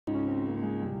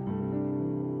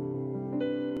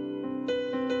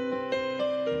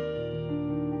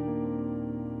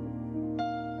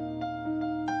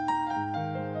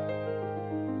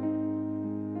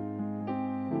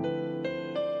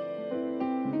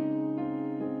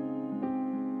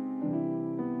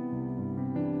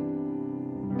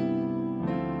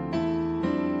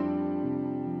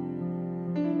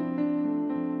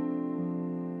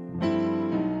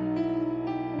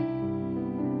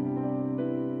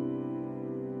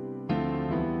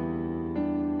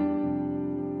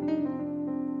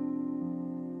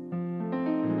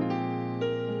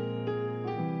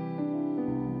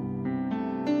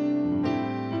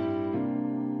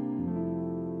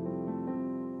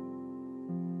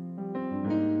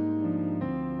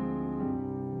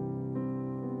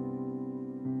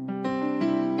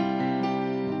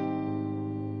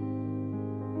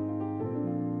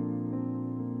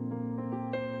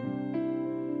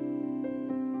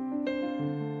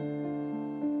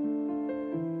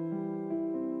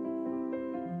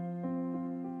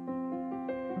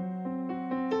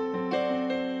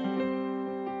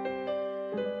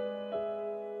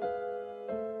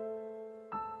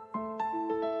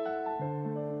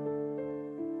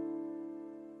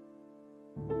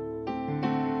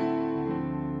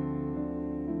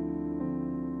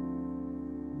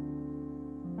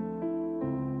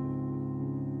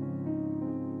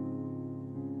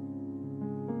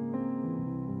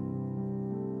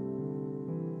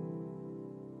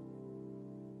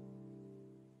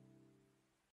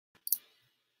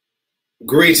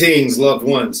Greetings, loved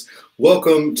ones.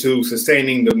 Welcome to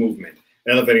Sustaining the Movement,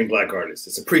 Elevating Black Artists.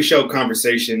 It's a pre-show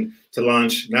conversation to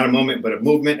launch not a moment, but a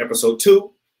movement, episode 2,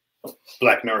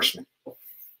 Black Nourishment.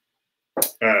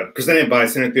 Presented by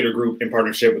Center Theater Group in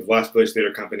partnership with Watts Village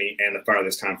Theater Company and the Fire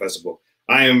This Time Festival.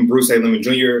 I am Bruce A. Lemon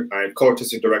Jr. I am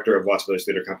co-artistic director of Watts Village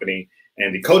Theater Company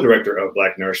and the co-director of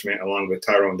Black Nourishment, along with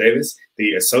Tyrone Davis,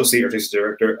 the associate artistic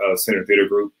director of Center Theater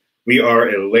Group. We are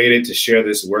elated to share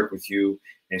this work with you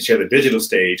and share the digital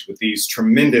stage with these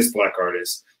tremendous Black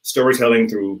artists, storytelling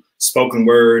through spoken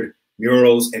word,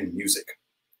 murals, and music.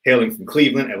 Hailing from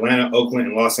Cleveland, Atlanta, Oakland,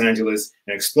 and Los Angeles,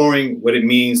 and exploring what it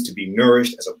means to be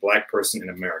nourished as a Black person in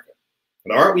America.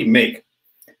 The art we make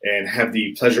and have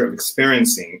the pleasure of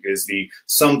experiencing is the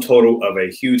sum total of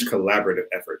a huge collaborative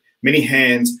effort. Many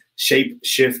hands shape,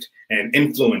 shift, and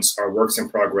influence our works in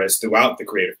progress throughout the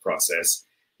creative process.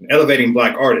 And elevating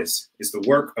Black artists is the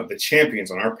work of the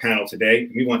champions on our panel today,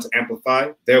 and we want to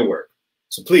amplify their work.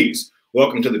 So please,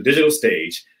 welcome to the digital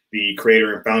stage, the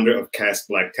creator and founder of Cast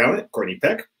Black Talent, Courtney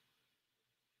Peck.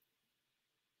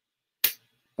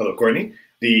 Hello, Courtney.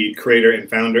 The creator and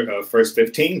founder of First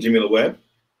 15, Jamila Webb.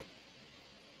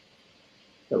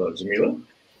 Hello, Jamila.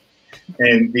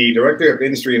 And the director of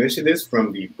industry initiatives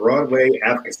from the Broadway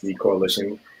Advocacy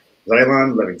Coalition,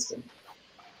 Zhailon Levingston.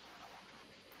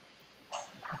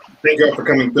 Thank you all for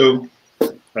coming through.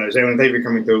 Zhailon, thank you for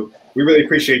coming through. We really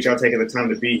appreciate y'all taking the time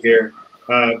to be here.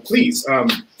 Please,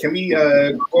 can we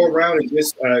go around and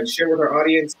just share with our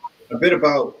audience a bit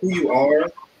about who you are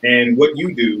and what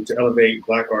you do to elevate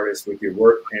Black artists with your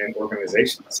work and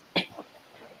organizations?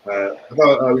 How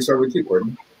about we start with you,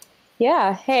 Courtney?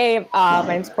 Yeah, hey, my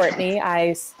name's Courtney.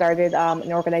 I started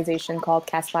an organization called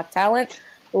Cast Black Talent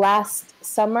last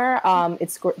summer.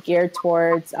 It's geared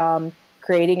towards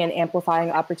creating and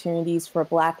amplifying opportunities for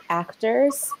Black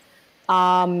actors.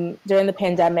 During the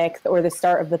pandemic, or the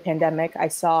start of the pandemic, I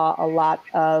saw a lot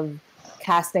of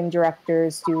casting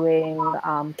directors doing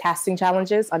casting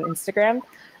challenges on Instagram.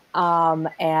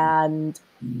 And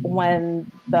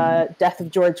when the death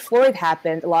of George Floyd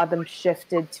happened, a lot of them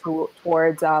shifted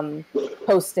towards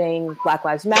posting Black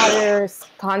Lives Matter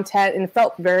content, and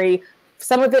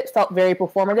some of it felt very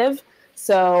performative.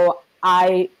 So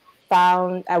I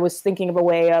was thinking of a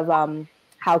way of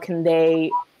how can they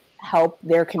help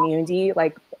their community,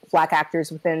 like Black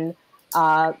actors within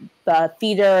the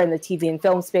theater and the TV and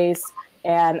film space.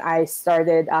 And I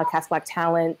started Cast Black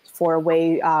Talent for a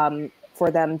way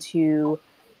for them to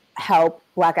help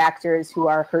Black actors who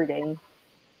are hurting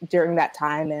during that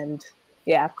time. And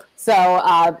yeah,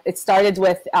 so it started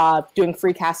with doing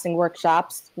free casting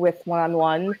workshops with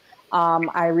one-on-one.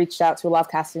 I reached out to a lot of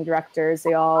casting directors.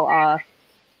 They all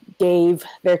gave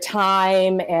their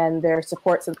time and their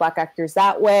support to the Black actors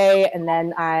that way. And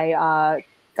then I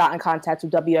got in contact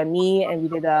with WME, and we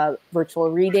did a virtual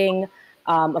reading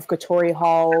of Katori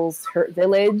Hall's Hurt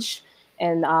Village.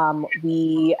 And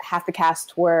we half the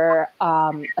cast were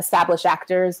established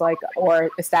actors,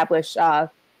 or established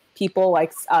people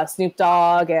like Snoop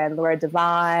Dogg and Laura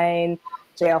Devine,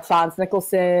 J. Alphonse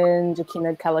Nicholson,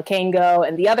 Joaquina Calacango,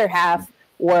 and the other half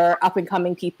were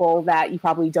up-and-coming people that you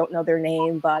probably don't know their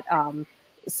name, but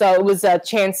so it was a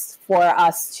chance for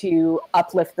us to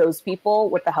uplift those people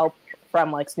with the help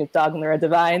from like Snoop Dogg and Laura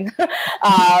Devine.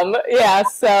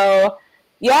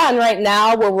 Yeah, and right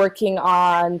now we're working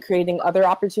on creating other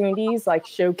opportunities like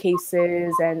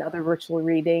showcases and other virtual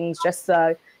readings, just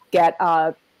to get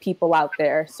people out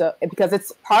there. So because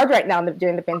it's hard right now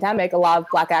during the pandemic, a lot of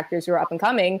Black actors who are up and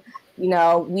coming,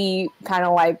 we kind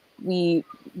of like we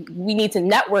need to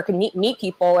network and meet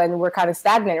people, and we're kind of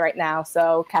stagnant right now.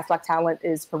 So Cast Black Talent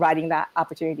is providing that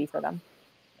opportunity for them.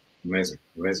 Amazing,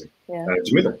 amazing. Yeah.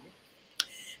 Jamila.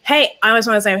 Hey, I just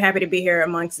want to say I'm happy to be here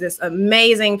amongst this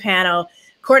amazing panel.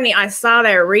 Courtney, I saw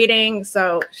that reading,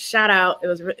 so shout out. It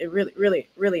was really, really,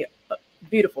 really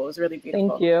beautiful. It was really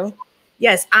beautiful. Thank you.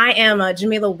 Yes, I am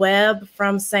Jamila Webb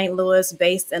from St. Louis,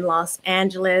 based in Los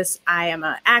Angeles. I am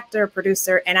an actor,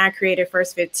 producer, and I created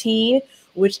First 15,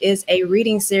 which is a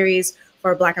reading series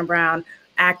for Black and Brown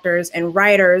actors and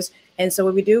writers. And so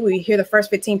what we do, we hear the first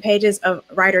 15 pages of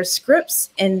writers' scripts,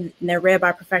 and they're read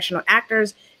by professional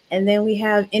actors. And then we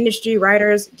have industry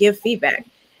writers give feedback.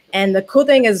 And the cool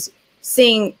thing is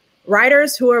seeing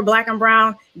writers who are Black and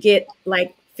Brown get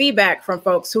like feedback from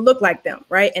folks who look like them,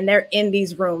 right? And they're in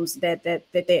these rooms that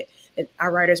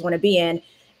our writers want to be in.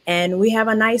 And we have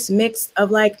a nice mix of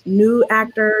like new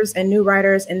actors and new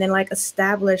writers, and then like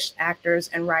established actors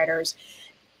and writers.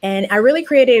 And I really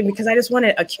created because I just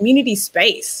wanted a community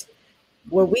space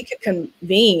where we could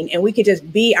convene and we could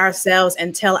just be ourselves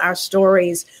and tell our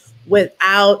stories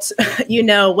without,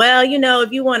 well,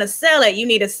 if you want to sell it, you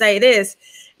need to say this,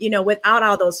 without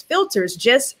all those filters,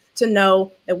 just to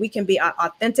know that we can be our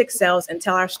authentic selves and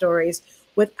tell our stories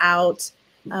without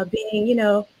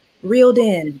being, reeled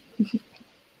in.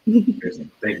 Thank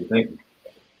you.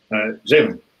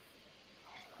 Zhailon.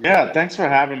 Yeah, thanks for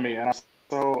having me. And I'm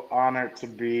so honored to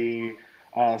be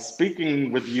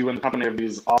speaking with you in the company of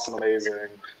these awesome, amazing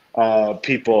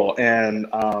people. And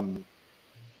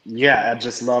yeah, I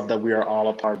just love that we are all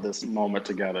a part of this moment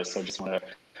together. So I just want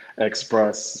to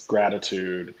express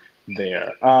gratitude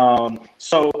there.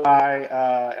 So I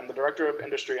am the Director of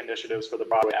Industry Initiatives for the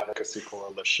Broadway Advocacy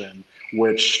Coalition,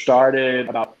 which started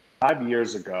about 5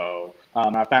 years ago.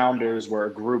 Our founders were a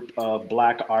group of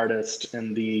Black artists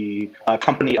in the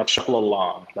company of Shuffle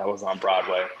Along that was on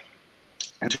Broadway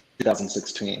in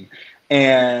 2016.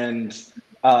 And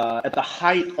at the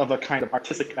height of a kind of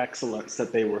artistic excellence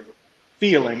that they were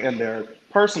feeling in their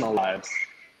personal lives,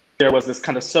 there was this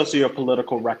kind of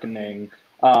socio-political reckoning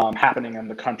happening in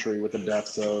the country with the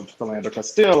deaths of Philander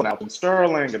Castile and Alton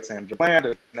Sterling and Sandra Bland.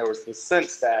 And there was this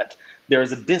sense that there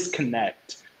is a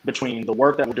disconnect between the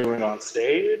work that we're doing on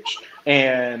stage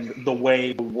and the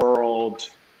way the world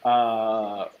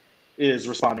is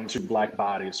responding to Black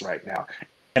bodies right now.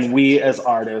 And we as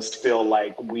artists feel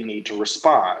like we need to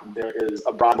respond. There is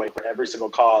a Broadway for every single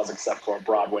cause except for a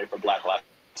Broadway for Black Lives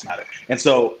Matter. And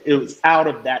so it was out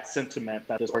of that sentiment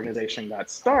that this organization got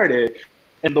started.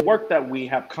 And the work that we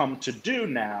have come to do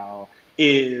now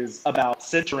is about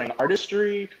centering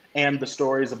artistry and the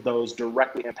stories of those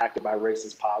directly impacted by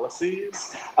racist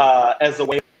policies as a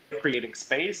way of creating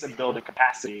space and building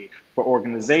capacity for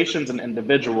organizations and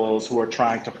individuals who are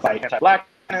trying to fight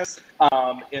anti-Blackness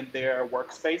in their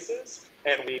workspaces.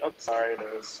 And sorry,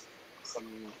 there's some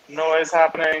noise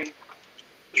happening.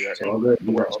 We are in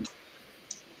the world.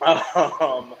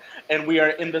 And we are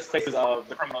in the spaces of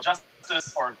the criminal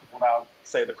justice, or what I'll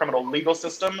say the criminal legal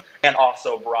system, and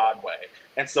also Broadway.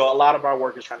 And so a lot of our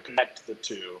work is trying to connect the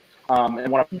two. And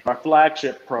one of our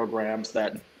flagship programs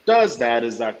that does that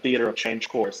is our Theater of Change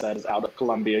course that is out of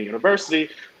Columbia University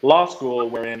Law School,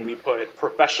 wherein we put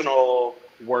professional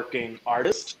working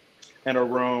artists in a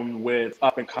room with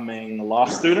up-and-coming law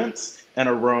students, in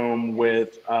a room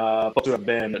with folks who have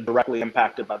been directly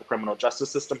impacted by the criminal justice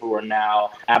system, who are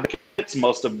now advocates,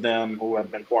 most of them who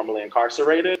have been formerly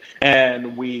incarcerated.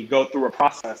 And we go through a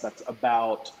process that's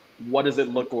about what does it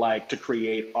look like to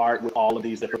create art with all of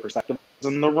these different perspectives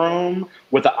in the room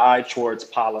with an eye towards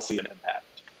policy and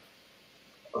impact.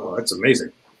 Oh, that's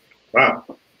amazing. Wow.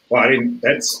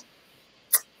 That's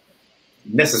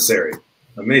necessary.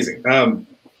 Amazing.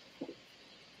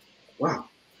 Wow.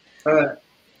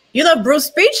 You left Bruce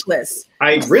speechless.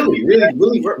 I really did.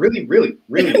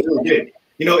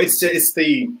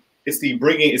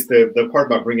 It's the part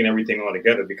about bringing everything all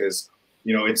together, because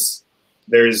there's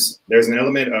an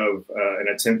element of an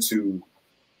attempt to.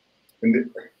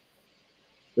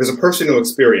 There's a personal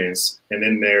experience, and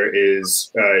then there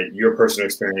is your personal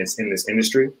experience in this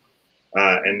industry,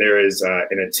 and there is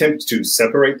an attempt to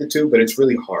separate the two, but it's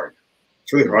really hard.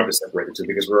 It's really hard to separate the two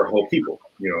because we're a whole people.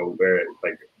 We're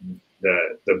like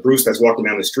the Bruce that's walking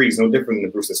down the street is no different than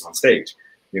the Bruce that's on stage.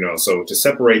 So to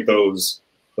separate those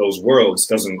worlds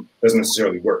doesn't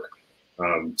necessarily work.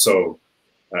 So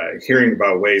hearing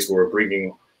about ways where we're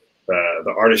bringing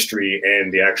the artistry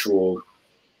and the actual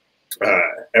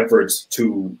efforts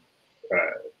to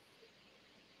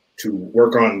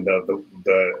work on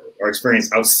our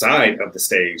experience outside of the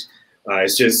stage,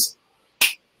 it's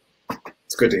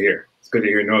good to hear. It's good to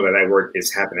hear, know that work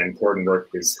is happening, important work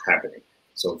is happening.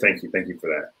 So thank you for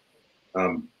that.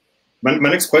 My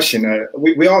next question,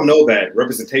 we all know that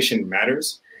representation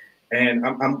matters, and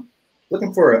I'm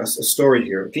looking for a story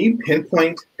here. Can you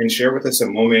pinpoint and share with us a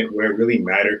moment where it really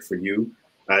mattered for you?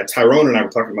 Tyrone and I were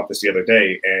talking about this the other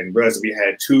day and realized that we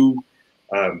had two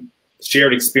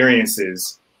shared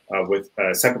experiences with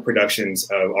separate productions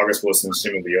of August Wilson's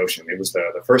Jim of the Ocean. It was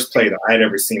the first play that I had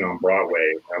ever seen on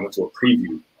Broadway. I went to a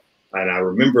preview, and I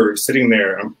remember sitting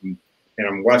there and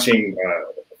I'm watching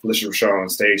Felicia Rashad on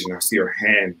stage, and I see her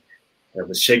hand that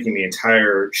was shaking the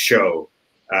entire show,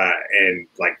 and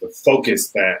like the focus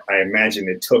that I imagine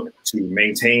it took to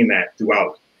maintain that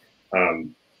throughout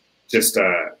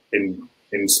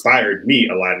inspired me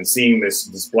a lot. And seeing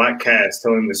this Black cast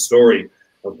telling this story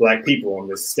of Black people on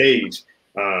this stage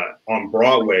on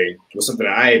Broadway was something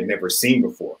that I had never seen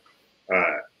before.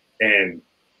 And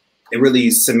it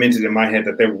really cemented in my head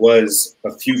that there was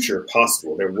a future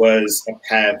possible. There was a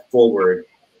path forward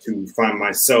to find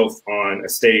myself on a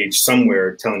stage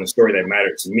somewhere telling a story that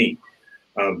mattered to me.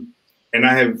 And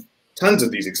I have tons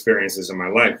of these experiences in my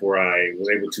life where I was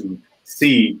able to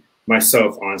see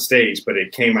myself on stage, but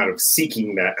it came out of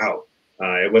seeking that out.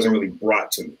 It wasn't really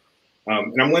brought to me.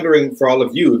 And I'm wondering for all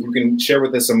of you, if you can share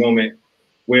with us a moment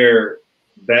where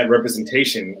that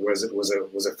representation was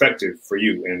effective for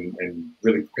you and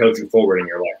really propelled you forward in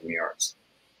your life in the arts.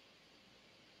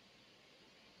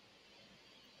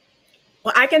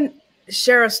 Well, I can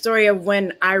share a story of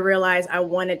when I realized I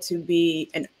wanted to be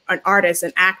an artist,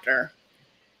 an actor.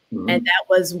 Mm-hmm. And that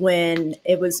was when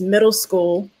it was middle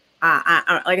school.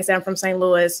 Like I said, I'm from St.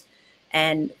 Louis.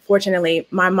 And fortunately,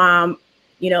 my mom,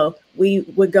 we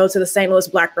would go to the St. Louis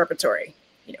Black Repertory,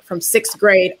 from 6th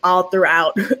grade all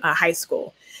throughout high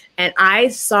school. And I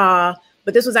saw,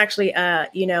 but this was actually, a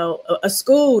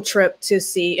school trip to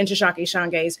see Intrashaki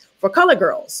Shangays for colored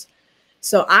girls.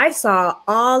 So I saw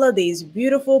all of these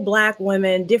beautiful Black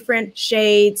women, different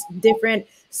shades, different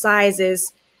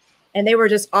sizes, and they were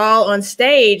just all on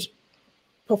stage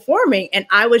performing. And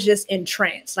I was just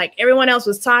entranced. Like everyone else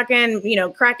was talking,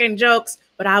 cracking jokes,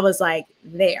 but I was like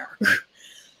there.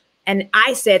 And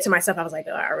I said to myself, I was like,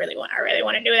 oh, I really want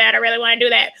to do that. I really want to do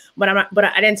that. But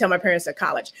I didn't tell my parents at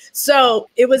college. So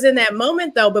it was in that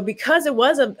moment though, but because it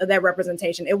was that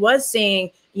representation, it was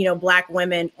seeing, Black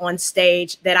women on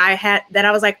stage that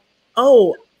I was like,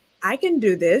 oh, I can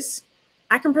do this.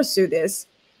 I can pursue this.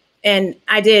 And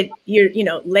I did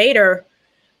later,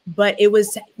 but it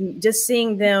was just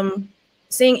seeing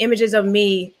images of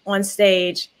me on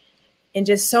stage and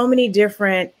just so many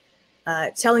different,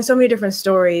 telling so many different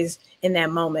stories in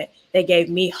that moment that gave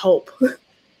me hope.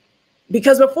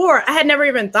 Because before I had never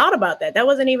even thought about that. That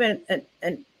wasn't even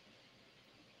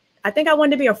I think I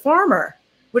wanted to be a farmer,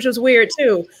 which was weird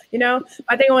too.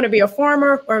 I think I want to be a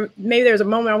farmer, or maybe there was a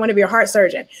moment I want to be a heart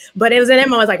surgeon. But it was in that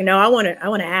moment I was like, no, I want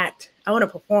to act. I want to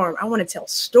perform. I want to tell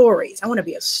stories. I want to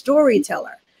be a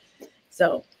storyteller.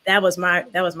 So that was my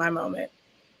moment.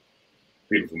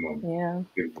 Beautiful moment. Yeah.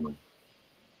 Beautiful moment.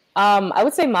 I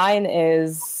would say mine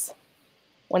is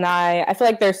when I feel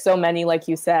like there's so many, like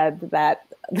you said, that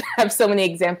have so many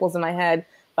examples in my head.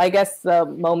 But I guess the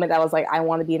moment I was like, I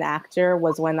want to be an actor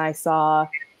was when I saw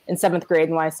in 7th grade,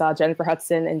 when I saw Jennifer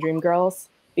Hudson in Dreamgirls,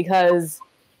 because,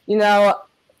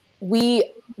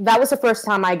 that was the first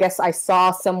time I guess I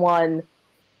saw someone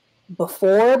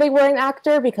before they were an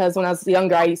actor, because when I was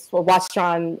younger, I used to watch her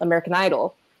on American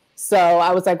Idol. So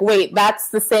I was like, wait, that's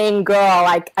the same girl.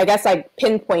 I guess I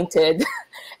pinpointed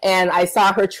and I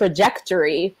saw her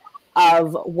trajectory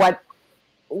of what,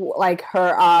 like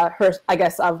her, I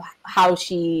guess, of how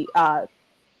she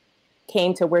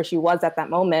came to where she was at that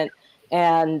moment.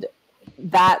 And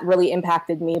that really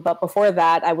impacted me. But before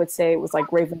that, I would say it was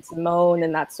like Raven Simone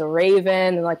and That's So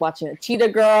Raven, and like watching the Cheetah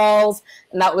Girls.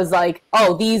 And that was like,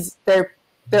 oh,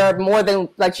 they're more than,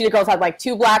 like, Cheetah Girls had like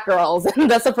 2 Black girls.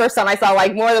 And that's the first time I saw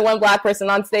like more than one Black person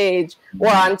on stage or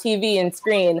on TV and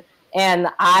screen. And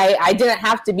I didn't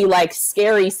have to be like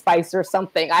Scary Spice or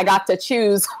something. I got to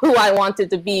choose who I wanted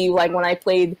to be, like when I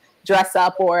played dress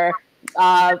up or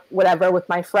whatever with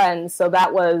my friends. So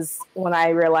that was when I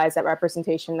realized that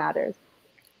representation matters.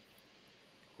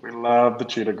 We love the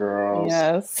Cheetah Girls.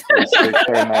 Yes. Speak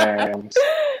their names.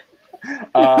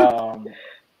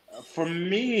 For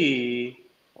me,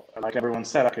 like everyone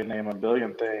said, I could name a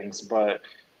billion things, but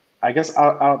I guess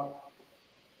I'll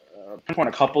pinpoint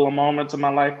a couple of moments in my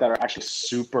life that are actually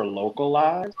super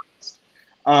localized.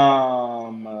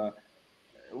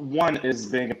 One is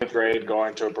being in 5th grade,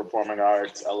 going to a performing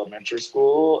arts elementary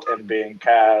school and being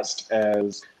cast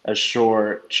as a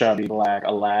short, chubby Black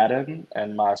Aladdin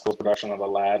in my school's production of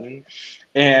Aladdin,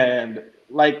 and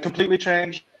like completely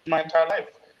changed my entire life.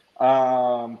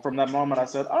 From that moment, I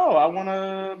said, oh, I want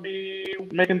to be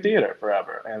making theater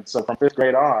forever. And so from 5th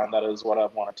grade on, that is what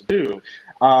I've wanted to do.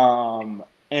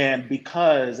 And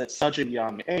because at such a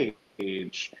young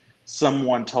age,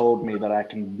 someone told me that I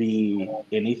can be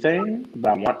anything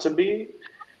that I want to be,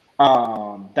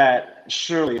 that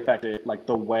surely affected like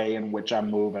the way in which I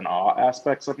move in all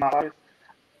aspects of my life.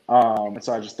 And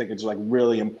so I just think it's like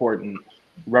really important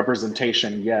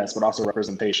representation, yes, but also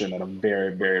representation at a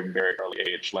very, very, very early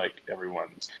age, like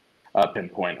everyone's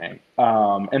pinpointing.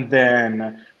 And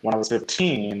then when I was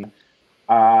 15,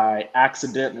 I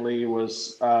accidentally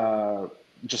was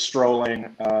just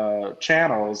strolling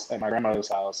channels at my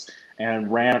grandmother's house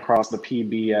and ran across the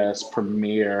PBS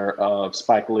premiere of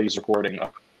Spike Lee's recording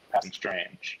of Passing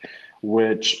Strange,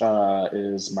 which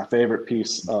is my favorite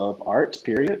piece of art,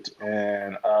 period.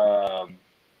 And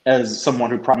as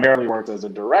someone who primarily works as a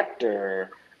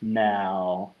director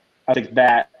now, I think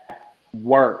that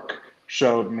work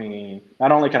showed me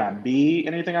not only can I be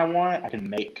anything I want, I can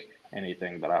make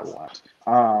anything that I want.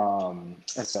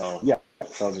 And so, yeah,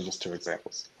 those are just two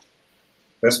examples.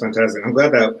 That's fantastic. I'm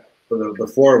glad that for the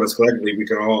four of us collectively, we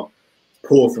can all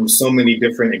pull from so many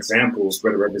different examples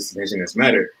where the representation has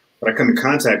mattered. But I come in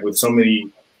contact with so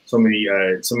many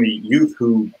youth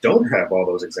who don't have all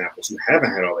those examples, who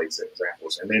haven't had all these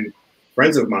examples, and then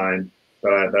friends of mine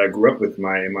that I grew up with in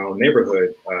my own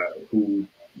neighborhood who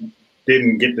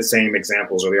didn't get the same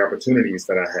examples or the opportunities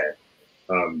that I had.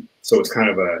 So it's kind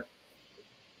of a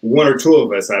one or two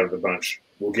of us out of the bunch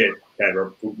will get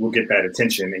that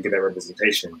attention and get that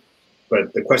representation.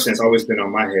 But the question that's always been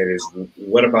on my head is,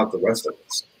 what about the rest of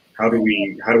us? How do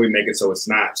we make it so it's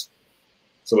not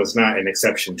an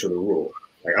exception to the rule?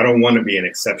 Like, I don't want to be an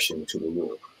exception to the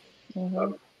rule.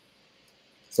 Mm-hmm.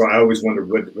 So I always wonder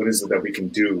what is it that we can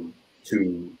do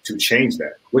to change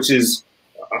that, which is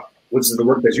the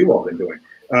work that you've all been doing.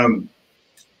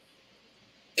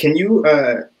 Can you,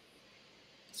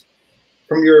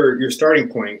 from your starting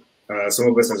point, some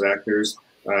of us as actors,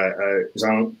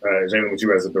 Zhailon, with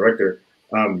you as a director,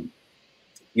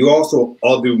 you also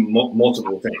all do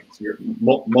multiple things. You're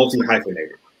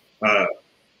multi-hyphenated.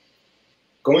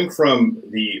 Going from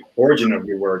the origin of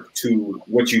your work to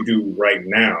what you do right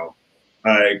now,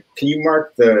 can you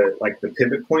mark the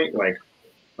pivot point?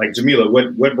 Like Jamila,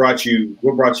 what brought you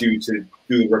to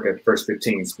do the work at First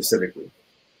 15 specifically,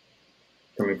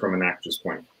 coming from an actor's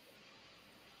point?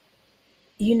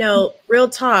 You know, real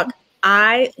talk,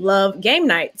 I love game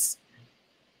nights.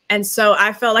 And so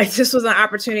I felt like this was an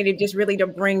opportunity just really to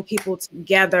bring people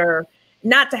together,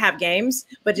 not to have games,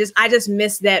 but I just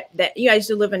miss that, I used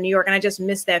to live in New York, and I just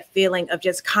miss that feeling of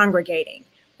just congregating,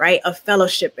 right? Of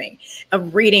fellowshipping,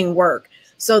 of reading work.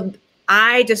 So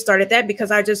I just started that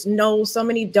because I just know so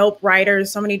many dope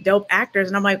writers, so many dope actors.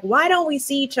 And I'm like, why don't we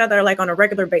see each other like on a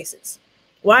regular basis?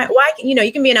 Why, you know,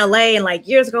 you can be in LA and like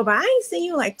years go by, I ain't seen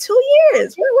you in like 2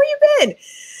 years. Where you been?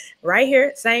 Right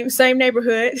here, same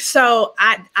neighborhood. So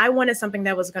I wanted something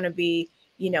that was going to be,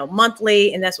 you know,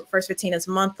 monthly, and that's what First 15 is,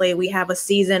 monthly. We have a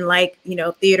season like, you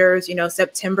know, theaters, you know,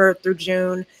 September through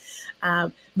June.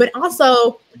 But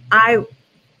also I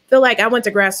feel like I went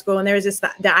to grad school and there was just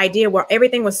the idea where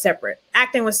everything was separate.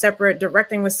 Acting was separate,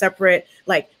 directing was separate,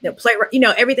 like the play, you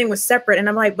know, everything was separate. And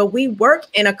I'm like, but we work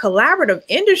in a collaborative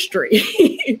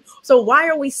industry. So why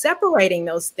are we separating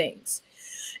those things?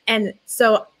 And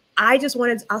so I just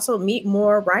wanted to also meet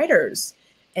more writers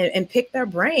and pick their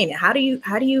brain. How do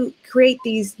you create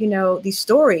these, you know, these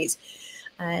stories?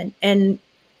 And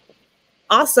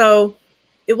also,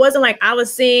 it wasn't like I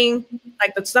was seeing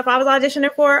like the stuff I was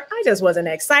auditioning for. I just wasn't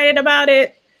excited about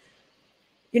it.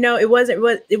 You know, it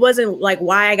wasn't like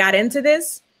why I got into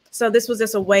this. So this was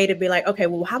just a way to be like, okay,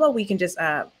 well, how about we can just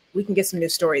we can get some new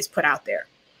stories put out there,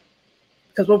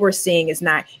 because what we're seeing is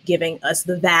not giving us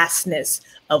the vastness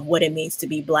of what it means to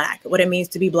be Black, what it means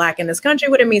to be Black in this country,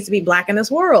 what it means to be Black in this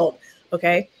world.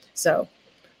 Okay, so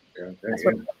that's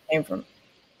where it came from.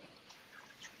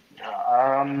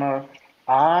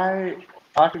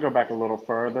 I could go back a little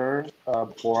further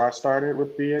before I started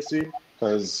with BAC,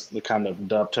 because it kind of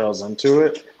dovetails into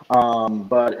it.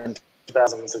 But in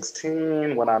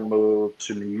 2016, when I moved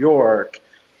to New York,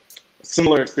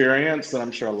 similar experience that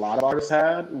I'm sure a lot of artists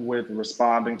had with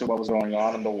responding to what was going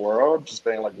on in the world, just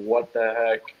being like, what the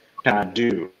heck can I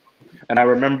do? And I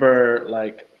remember,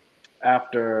 like,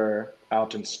 after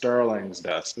Alton Sterling's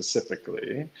death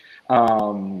specifically,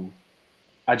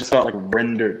 I just felt like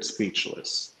rendered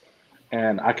speechless,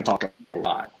 and I could talk a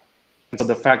lot. And so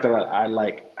the fact that I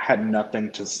like had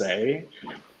nothing to say,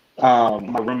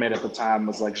 my roommate at the time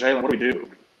was like, Zhailon, what do we do?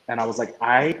 And I was like,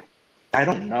 I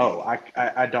don't know.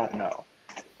 I don't know.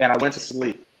 And I went to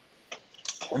sleep.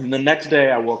 And the next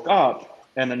day I woke up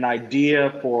and an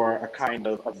idea for a kind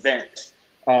of event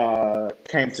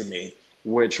came to me,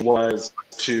 which was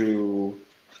to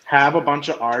have a bunch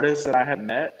of artists that I had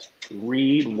met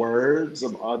read words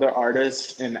of other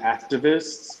artists and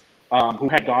activists who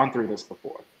had gone through this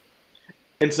before.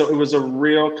 And so it was a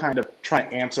real kind of try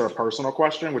to answer a personal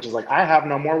question, which is like, I have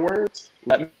no more words.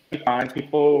 Let me find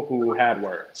people who had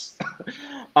words.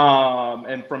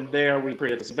 And from there, we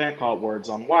created this event called Words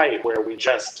on White, where we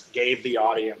just gave the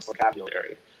audience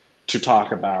vocabulary to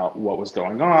talk about what was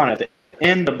going on. At the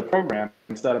end of the program,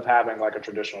 instead of having like a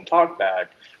traditional talk bag,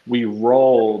 we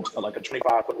rolled like a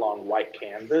 25-foot long white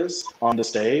canvas on the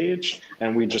stage,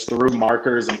 and we just threw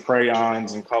markers and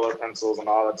crayons and color pencils and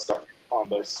all that stuff on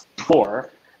this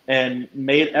floor and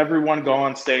made everyone go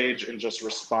on stage and just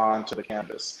respond to the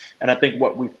canvas. And I think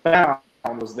what we found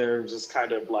was there's this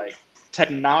kind of like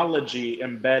technology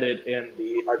embedded in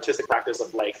the artistic practice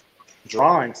of like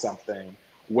drawing something,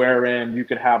 wherein you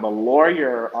could have a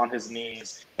lawyer on his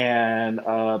knees and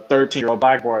a 13-year-old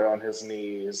black boy on his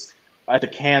knees at the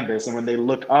canvas. And when they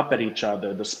look up at each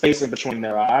other, the space in between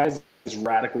their eyes is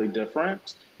radically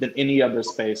different than any other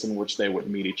space in which they would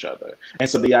meet each other. And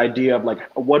so the idea of like,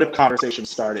 what if conversation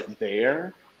started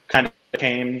there, kind of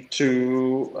came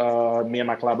to me and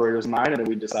my collaborators' mind, and then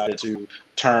we decided to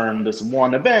turn this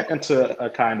one event into a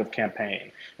kind of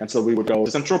campaign. And so we would go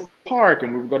to Central Park,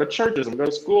 and we would go to churches, and we would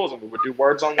go to schools, and we would do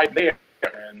words on night there,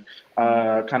 and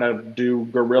kind of do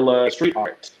guerrilla street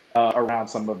art around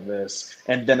some of this.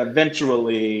 And then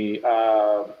eventually,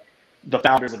 the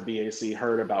founders of BAC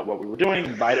heard about what we were doing,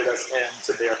 invited us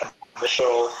into their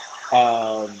initial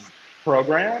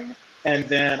program, and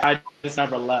then I just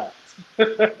never left.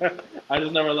 I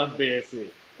just never left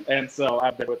BAC. And so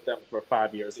I've been with them for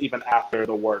 5 years, even after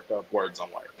the work of Words on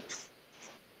White.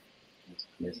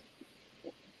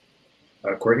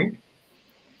 Courtney?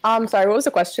 Sorry, what was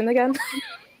the question again?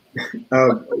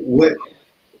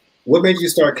 What made you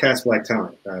start Cast Black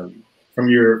Talent? From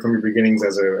your beginnings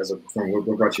from what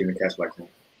brought you into Cast Black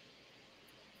Talent?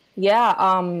 Yeah,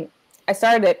 I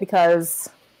started it because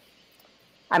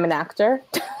I'm an actor.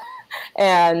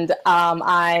 And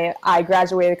I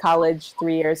graduated college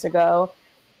 3 years ago,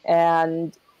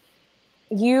 and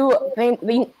you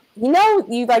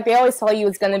like they always tell you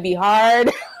it's going to be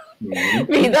hard. Mm-hmm.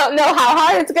 But you don't know how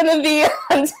hard it's going to be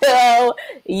until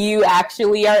you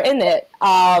actually are in it.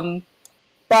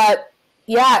 But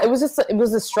yeah, it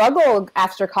was a struggle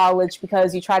after college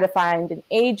because you try to find an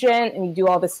agent and you do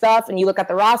all this stuff and you look at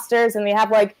the rosters and they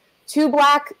have like 2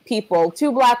 black people,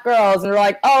 2 black girls, and they're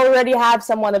like, oh, we already have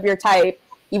someone of your type,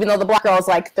 even though the black girl is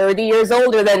like 30 years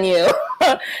older than you.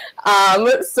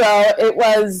 So it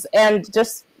was, and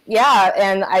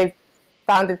I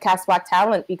founded Cast Black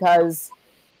Talent because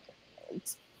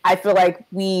I feel like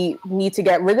we need to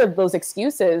get rid of those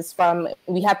excuses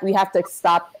we have to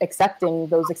stop accepting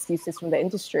those excuses from the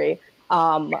industry,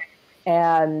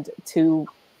 and to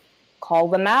call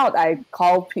them out. I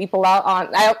call people out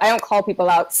I don't call people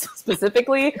out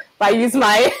specifically, but I use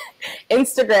my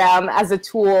Instagram as a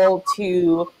tool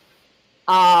to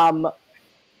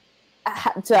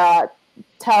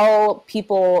tell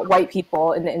people, white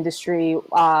people in the industry,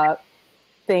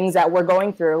 things that we're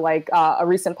going through. Like a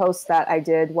recent post that I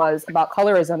did was about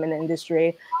colorism in the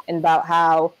industry and about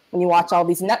how when you watch all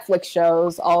these Netflix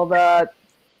shows, all the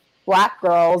black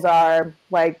girls are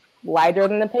like lighter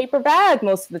than the paper bag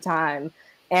most of the time.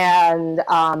 And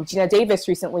Gina Davis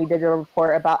recently did a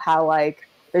report about how like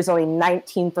there's only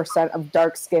 19% of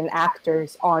dark-skinned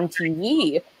actors on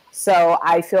TV. So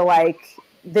I feel like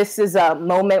this is a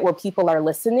moment where people are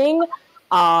listening,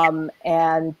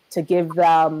 and to give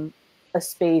them a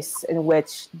space in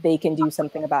which they can do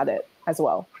something about it as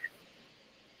well.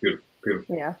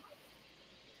 Beautiful. Yeah.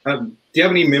 Do you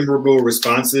have any memorable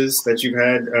responses that you've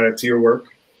had to your work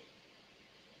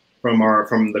from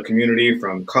the community,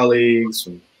 from colleagues,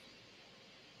 from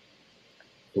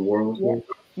the world?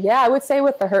 Yeah, I would say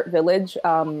with the Hurt Village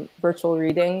virtual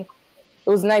reading, it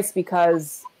was nice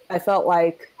because I felt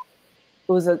like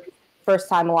it was the first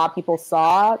time a lot of people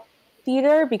saw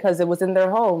theater because it was in their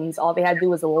homes. All they had to do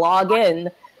was log in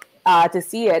to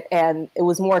see it, and it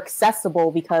was more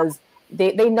accessible because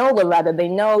they know Loretta, they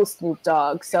know Snoop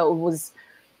Dogg. So it was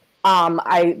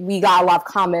we got a lot of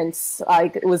comments,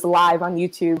 like it was live on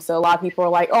YouTube. So a lot of people were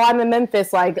like, oh, I'm in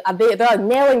Memphis. Like they're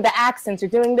nailing the accents or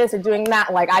doing this or doing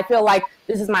that. Like, I feel like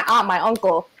this is my aunt, my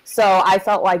uncle. So I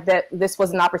felt like that this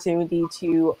was an opportunity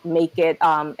to make it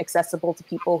accessible to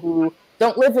people who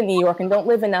don't live in New York and don't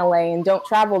live in LA and don't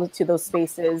travel to those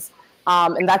spaces.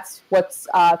 And that's what's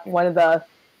one of the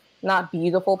not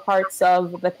beautiful parts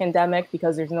of the pandemic,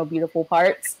 because there's no beautiful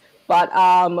parts. But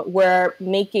we're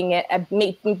making it,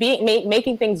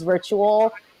 making things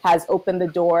virtual has opened the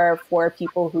door for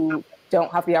people who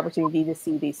don't have the opportunity to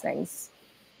see these things.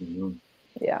 Mm-hmm.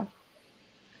 Yeah.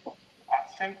 I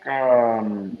think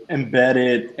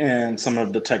embedded in some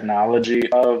of the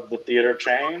technology of the theater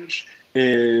change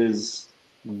is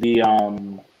the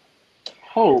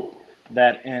hope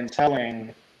that in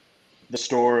telling the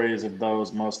stories of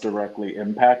those most directly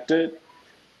impacted,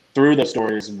 through those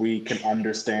stories, we can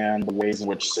understand the ways in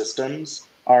which systems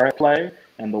are at play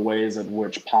and the ways in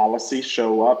which policies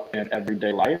show up in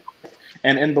everyday life,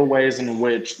 and in the ways in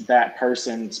which that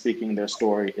person speaking their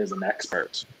story is an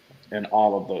expert in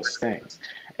all of those things.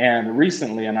 And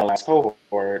recently in our last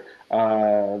cohort,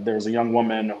 there was a young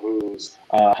woman whose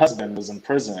husband was in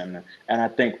prison. And I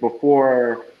think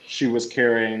before she was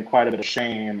carrying quite a bit of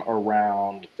shame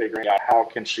around figuring out how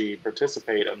can she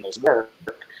participate in this work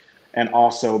and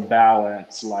also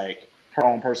balance like her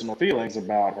own personal feelings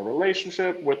about her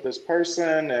relationship with this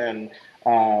person and,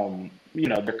 you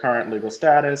know, their current legal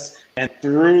status. And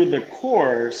through the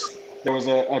course, there was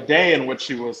a day in which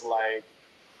she was like,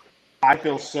 I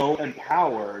feel so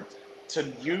empowered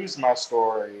to use my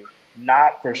story,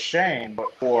 not for shame,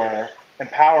 but for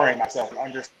empowering myself and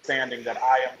understanding that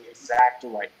I am the exact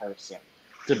right person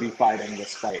to be fighting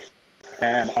this fight.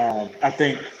 And I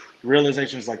think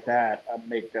realizations like that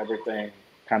make everything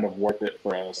kind of worth it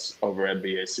for us over at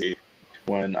BAC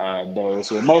when those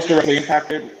who are most directly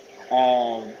impacted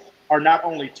are not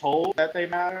only told that they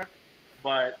matter,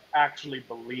 but actually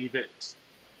believe it.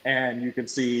 And you can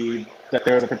see that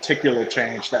there's a particular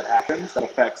change that happens that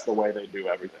affects the way they do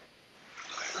everything.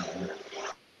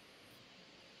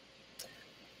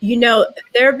 You know,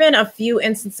 there have been a few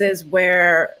instances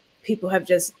where people have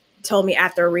just told me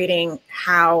after reading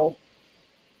how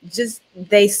just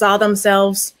they saw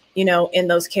themselves, you know, in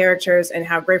those characters and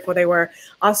how grateful they were.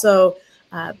 Also,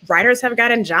 writers have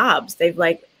gotten jobs. They've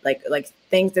like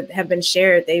things that have been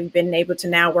shared. They've been able to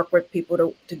now work with people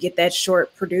to get that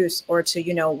short produced or to,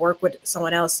 you know, work with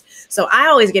someone else. So I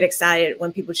always get excited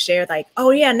when people share like,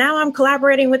 oh yeah, now I'm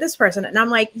collaborating with this person. And I'm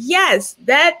like, yes,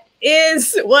 that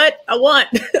is what I want.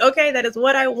 Okay, that is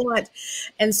what I want.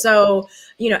 And so,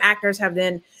 you know, actors have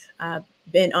then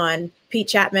been on. Pete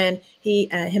Chapman, him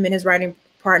and his writing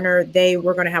partner, they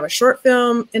were going to have a short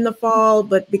film in the fall,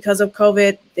 but because of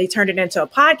COVID, they turned it into a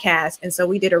podcast. And so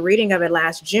we did a reading of it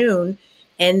last June.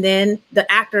 And then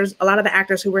the actors, a lot of the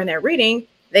actors who were in that reading,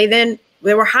 they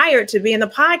were hired to be in the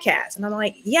podcast. And I'm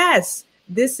like, yes,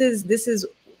 this is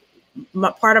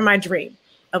part of my dream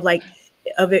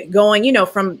of it going, you know,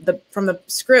 from the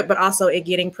script, but also it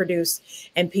getting produced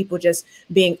and people just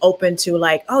being open to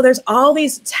like, oh, there's all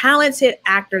these talented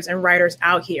actors and writers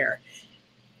out here.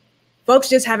 Folks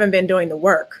just haven't been doing the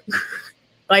work.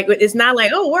 Like, it's not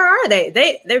like, oh, where are they?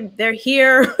 They're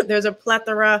here. There's a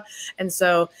plethora. And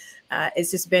so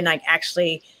it's just been like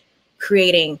actually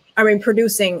producing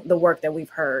the work that we've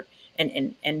heard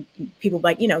and people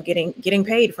like, you know, getting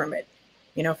paid from it,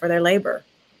 you know, for their labor.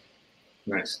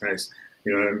 Nice.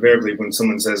 You know, invariably when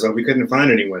someone says, "Oh, we couldn't find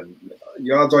anyone,"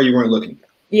 the odds are you weren't looking.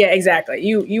 Yeah, exactly.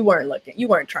 You weren't looking. You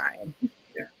weren't trying.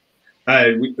 Yeah.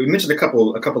 We mentioned a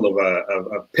couple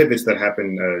of pivots that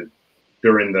happened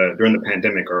during the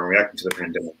pandemic or reacting to the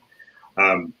pandemic.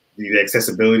 The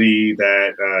accessibility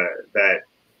that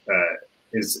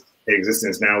is in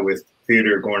existence now with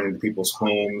theater going into people's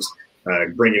homes,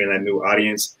 bringing in that new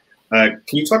audience. Can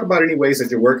you talk about any ways that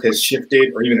your work has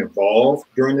shifted or even evolved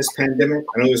during this pandemic?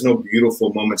 I know there's no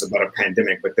beautiful moments about a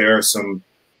pandemic, but there are some.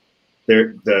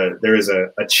 There is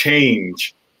a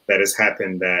change that has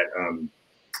happened that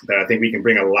I think we can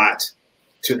bring a lot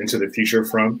into the future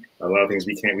from. A lot of things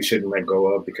we shouldn't let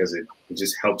go of because it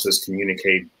just helps us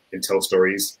communicate and tell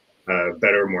stories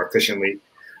better, more efficiently.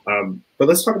 But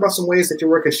let's talk about some ways that your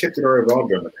work has shifted or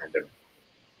evolved during the pandemic.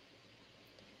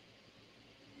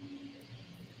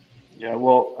 Yeah,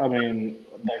 well, I mean,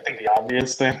 I think the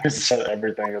obvious thing is that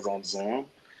everything is on Zoom.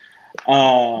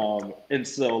 And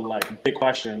so like big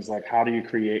questions like how do you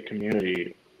create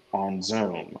community on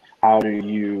Zoom? How do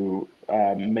you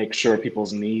make sure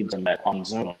people's needs are met on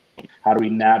Zoom? How do we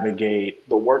navigate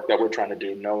the work that we're trying to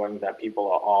do, knowing that people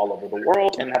are all over the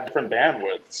world and have different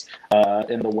bandwidths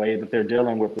in the way that they're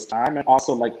dealing with this time, and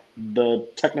also like the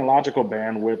technological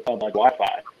bandwidth of like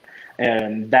Wi-Fi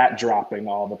and that dropping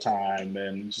all the time,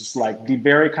 and just like the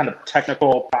very kind of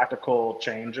technical, practical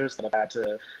changes that have had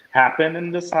to happen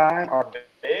in this time are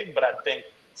big, but I think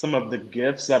some of the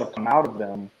gifts that have come out of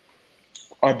them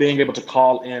are being able to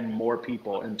call in more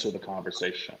people into the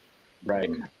conversation,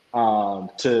 right?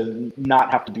 To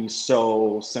not have to be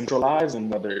so centralized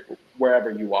in wherever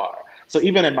you are. So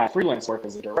even in my freelance work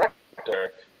as a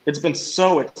director, it's been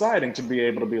so exciting to be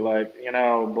able to be like, you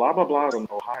know, blah, blah, blah is in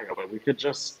Ohio, but we could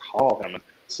just call him and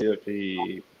see if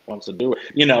he wants to do it.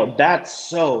 You know, that's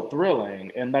so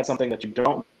thrilling. And that's something that you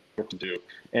don't get to do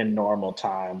in normal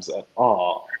times at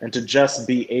all. And to just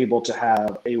be able to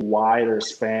have a wider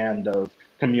span of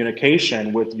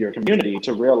communication with your community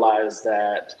to realize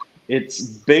that it's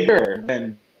bigger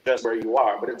than just where you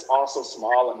are, but it's also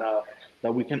small enough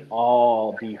that we can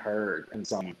all be heard in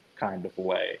some kind of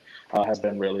way has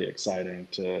been really exciting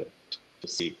to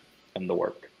see in the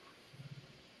work.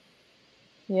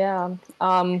 Yeah.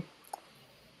 And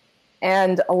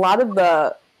a lot of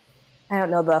the, I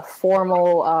don't know, the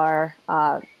formal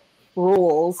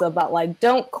rules about like,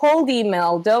 don't cold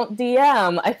email, don't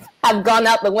DM, I have gone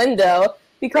out the window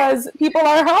because people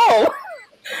are home.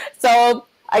 So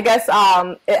I guess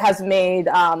it has made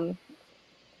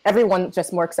everyone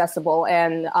just more accessible,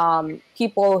 and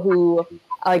people who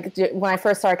like when I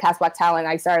first started Cast Black Talent,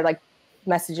 I started like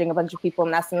messaging a bunch of people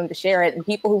and asking them to share it, and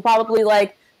people who probably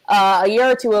like a year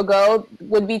or two ago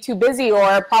would be too busy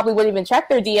or probably wouldn't even check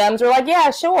their DMs, are like, yeah,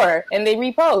 sure, and they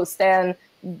repost. And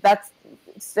that's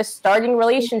just starting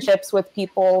relationships with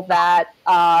people that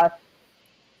I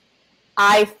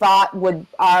thought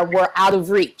were out of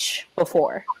reach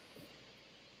before.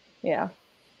 Yeah.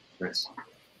 Nice.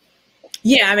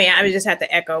 Yeah, I mean, I would just have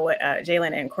to echo what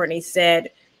Zhailon and Courtney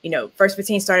said. You know, First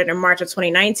 15 started in March of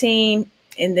 2019,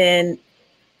 and then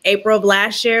April of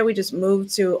last year, we just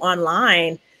moved to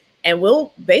online, and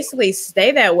we'll basically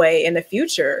stay that way in the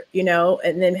future, you know,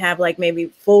 and then have like maybe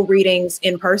full readings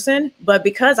in person. But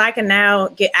because I can now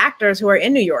get actors who are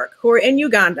in New York, who are in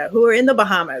Uganda, who are in the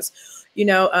Bahamas, you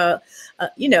know,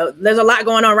 there's a lot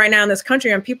going on right now in this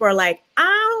country, and people are like,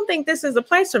 I don't think this is the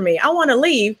place for me. I want to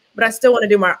leave, but I still want to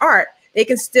do my art. They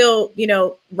can still, you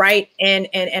know, write and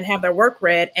have their work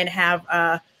read and have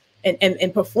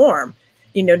and perform,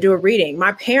 you know, do a reading.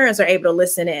 My parents are able to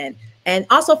listen in, and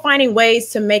also finding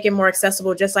ways to make it more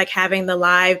accessible, just like having the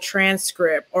live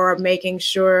transcript or making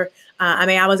sure. I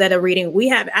mean, I was at a reading.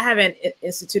 I haven't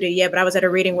instituted yet, but I was at a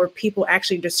reading where people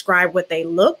actually describe what they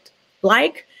looked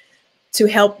like to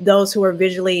help those who are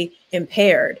visually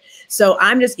impaired. So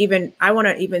I want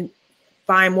to even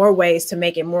find more ways to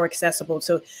make it more accessible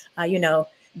to, you know,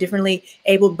 differently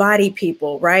able-bodied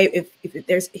people, right? If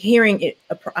there's hearing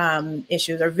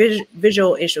issues or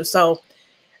visual issues. So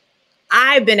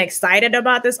I've been excited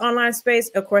about this online space.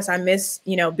 Of course, I miss,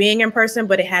 you know, being in person,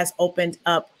 but it has opened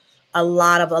up a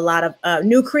lot of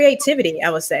new creativity, I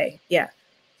would say. Yeah.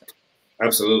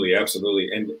 Absolutely.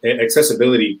 And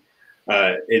accessibility,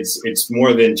 it's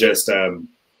more than just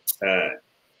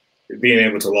being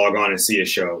able to log on and see a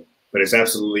show, but it's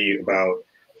absolutely about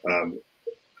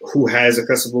who has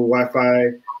accessible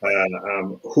Wi-Fi,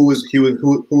 who is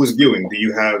viewing. Do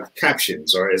you have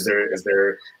captions, or is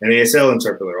there an ASL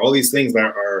interpreter? All these things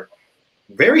that are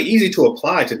very easy to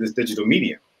apply to this digital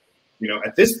medium. You know,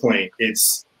 at this point,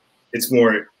 it's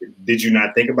more, did you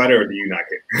not think about it, or do you not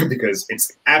care? Because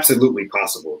it's absolutely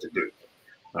possible to do.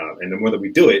 And the more that we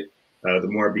do it, the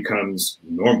more it becomes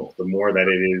normal, the more that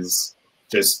it is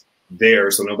just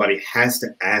there, so nobody has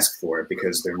to ask for it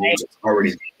because their needs are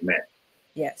already being met.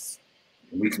 Yes,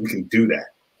 we can do that.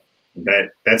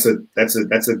 That's a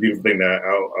beautiful thing that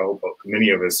I hope many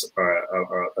of us,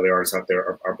 other artists out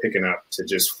there, are picking up, to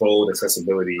just fold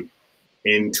accessibility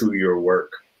into your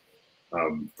work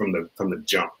from the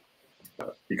jump,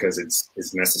 because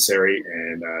it's necessary,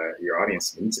 and your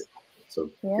audience needs it. So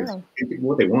give people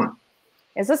what they want.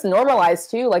 It's just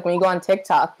normalized too. Like when you go on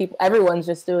TikTok, everyone's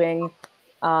just doing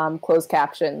closed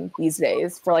caption these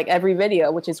days for like every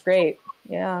video, which is great.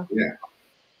 Yeah.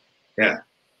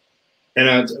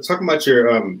 And talking about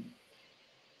your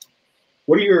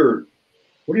what are your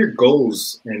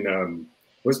goals, and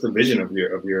what's the vision of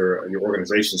your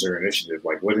organizations or initiative?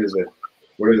 Like, what are the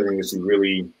things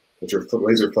that you're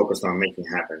laser focused on making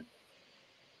happen?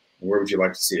 And where would you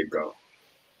like to see it go?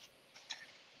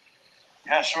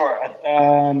 Yeah, sure.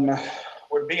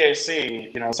 With BAC,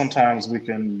 you know, sometimes we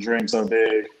can dream so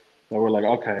big that we're like,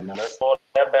 okay, now let's pull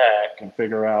that back and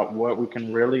figure out what we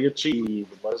can really achieve,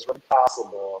 what is really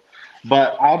possible.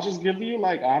 But I'll just give you,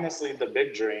 like, honestly, the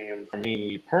big dream for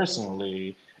me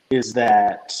personally is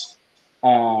that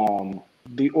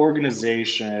the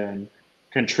organization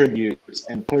contributes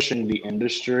in pushing the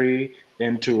industry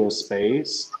into a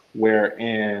space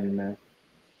wherein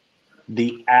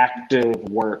the active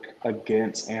work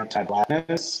against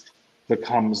anti-Blackness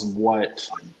becomes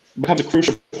a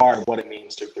crucial part of what it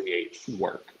means to create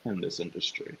work in this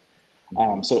industry.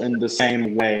 So in the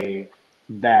same way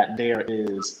that there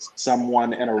is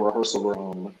someone in a rehearsal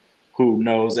room who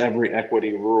knows every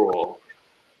equity rule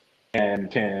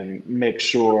and can make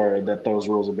sure that those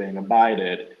rules are being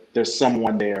abided, there's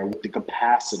someone there with the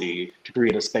capacity to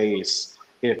create a space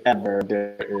if ever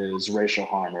there is racial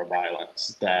harm or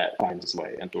violence that finds its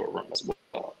way into a room as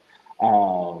well.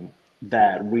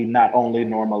 That we not only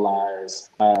normalize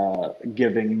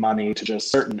giving money to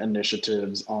just certain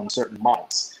initiatives on certain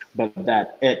months, but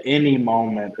that at any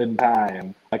moment in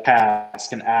time, a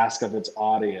cast can ask of its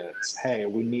audience, hey,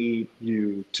 we need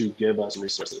you to give us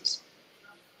resources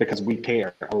because we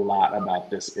care a lot about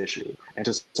this issue. And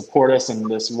to support us in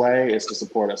this way is to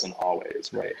support us in all ways,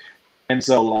 right? And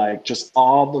so, like, just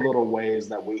all the little ways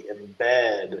that we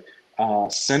embed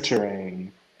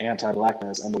centering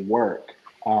anti-Blackness in the work,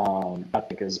 I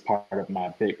think is part of my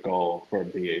big goal for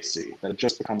BAC, that it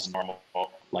just becomes normal,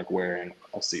 like wearing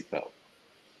a seatbelt.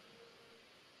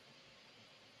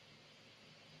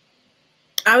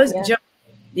 I was,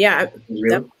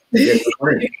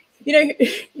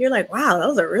 you're like, wow,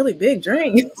 those are really big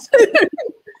dreams.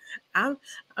 I'm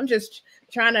just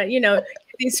trying to, get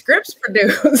these scripts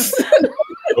produced.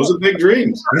 Those are big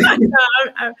dreams.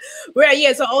 Well,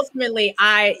 yeah. So ultimately,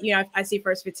 I see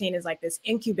First 15 as like this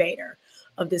incubator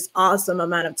of this awesome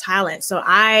amount of talent. So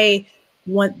I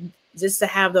want just to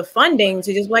have the funding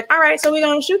to just be like, all right, so we're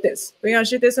gonna shoot this. We're gonna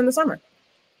shoot this in the summer,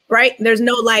 right? There's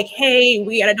no like, hey,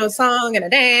 we gotta do a song and a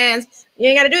dance. You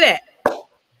ain't gotta do that.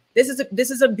 This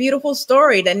is a beautiful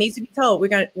story that needs to be told.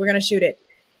 We're gonna shoot it.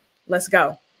 Let's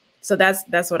go. So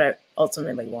that's what I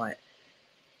ultimately want.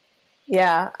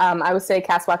 Yeah, I would say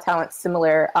Cast Black Talent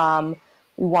similar.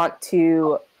 We want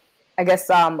to, I guess,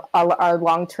 our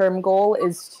long-term goal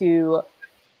is to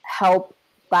help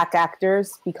Black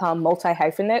actors become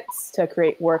multi-hyphenates to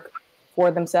create work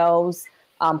for themselves,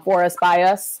 for us, by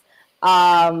us.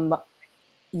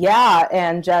 Yeah,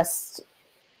 and just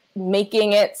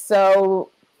making it so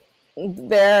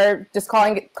they're just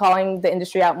calling the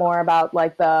industry out more about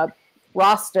like the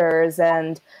rosters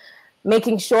and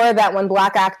making sure that when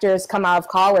Black actors come out of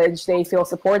college, they feel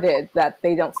supported, that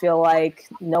they don't feel like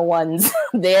no one's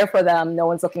there for them, no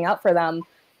one's looking out for them,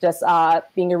 just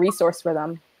being a resource for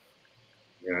them.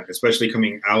 Yeah, especially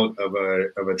coming out of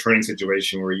a training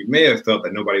situation where you may have felt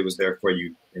that nobody was there for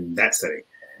you in that setting.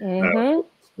 Mm-hmm.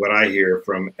 What I hear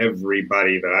from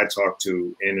everybody that I talk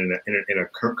to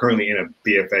currently in a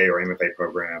BFA or MFA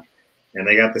program, and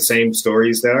they got the same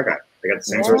stories that I got. They got the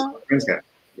same stories my friends got.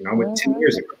 I went 10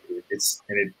 years ago.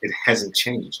 It hasn't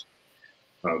changed.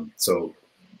 So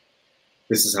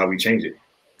this is how we change it.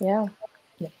 Yeah.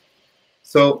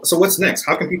 So what's next?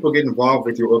 How can people get involved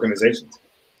with your organizations?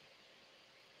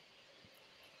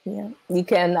 Yeah, you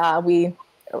can. We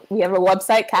have a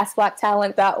website,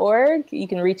 castblacktalent.org. You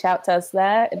can reach out to us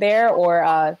there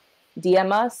or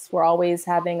DM us. We're always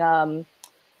having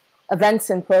events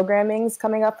and programmings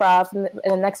coming up in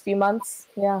the next few months.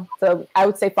 Yeah, so I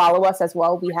would say follow us as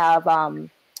well. We have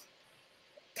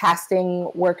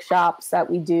casting workshops that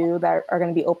we do that are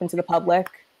going to be open to the public.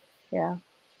 Yeah.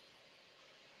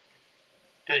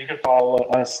 Yeah, you can follow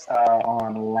us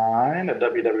online at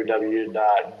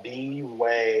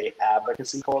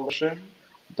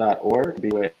www.bwayadvocacycoalition.org,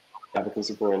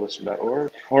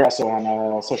 bwayadvocacycoalition.org. We're also on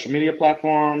all social media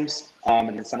platforms, and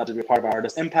you can sign up to be a part of our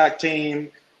Artist Impact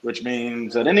team, which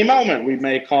means at any moment we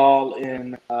may call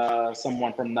in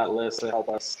someone from that list to help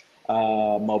us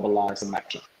mobilize some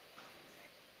action.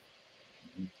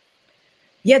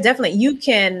 Yeah, definitely. You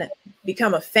can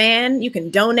become a fan. You can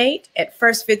donate at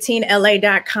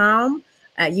first15la.com.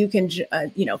 You can,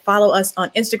 follow us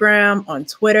on Instagram, on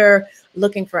Twitter,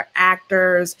 looking for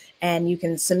actors, and you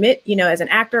can submit, as an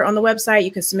actor on the website.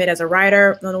 You can submit as a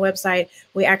writer on the website.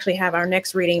 We actually have our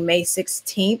next reading May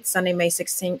 16th, Sunday, May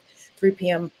 16th, 3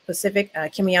 p.m. Pacific.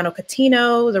 Kimiano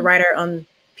Coutinho, the writer on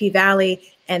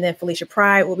P-Valley, and then Felicia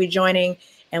Pride will be joining.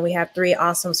 And we have 3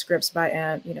 awesome scripts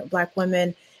by, Black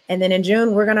women. And then in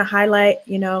June, we're going to highlight,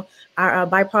 our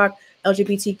BIPOC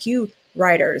LGBTQ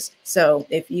writers. So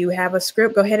if you have a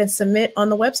script, go ahead and submit on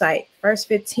the website,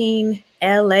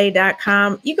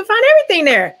 first15la.com. You can find everything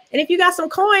there. And if you got some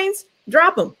coins,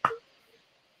 drop them.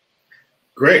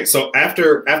 Great. So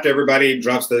after everybody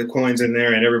drops the coins in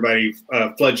there and everybody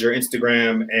floods your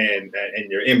Instagram and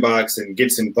your inbox and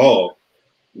gets involved,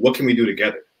 what can we do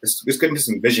together? Let's get into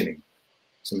some visioning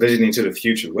to the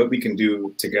future, what we can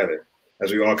do together.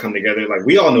 As we all come together, like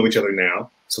we all know each other now,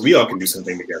 so we all can do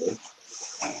something together.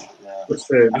 Yeah. What's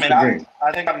the dream?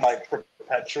 I think I'm like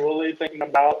perpetually thinking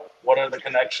about what are the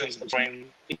connections between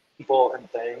people and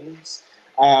things.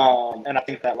 And I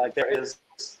think that like there is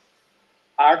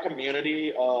our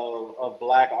community of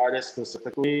Black artists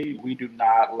specifically, we do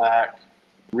not lack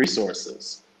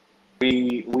resources.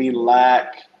 We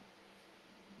lack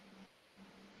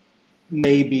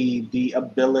maybe the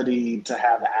ability to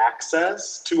have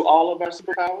access to all of our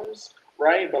superpowers,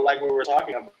 right? But like we were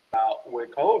talking about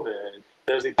with COVID,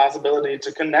 there's the possibility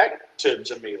to connect to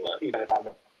Jamila, even if I'm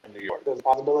in New York. There's a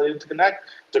possibility to connect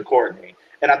to Courtney.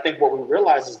 And I think what we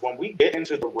realize is when we get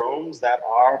into the rooms that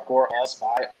are for us,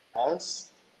 by us,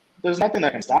 there's nothing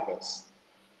that can stop us,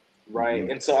 right?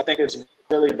 Mm-hmm. And so I think it's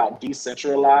really about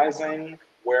decentralizing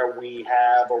where we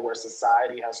have or where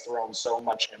society has thrown so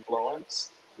much influence.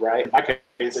 Right. In my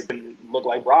case, it can look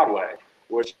like Broadway,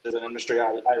 which is an industry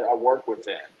I work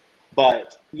within.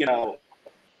 But,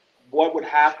 what would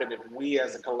happen if we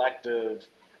as a collective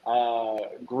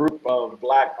group of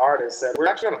Black artists said, we're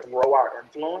actually going to throw our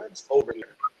influence over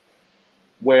here,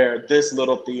 where this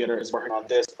little theater is working on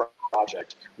this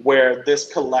project, where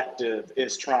this collective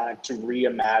is trying to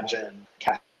reimagine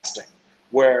casting,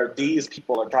 where these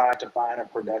people are trying to find a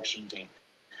production team.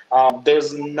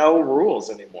 there's no rules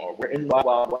anymore. We're in the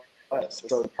Wild West.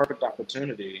 It's a perfect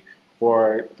opportunity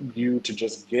for you to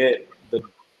just get the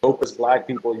dopest Black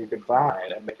people you can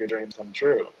find and make your dreams come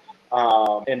true.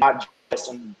 And not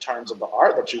just in terms of the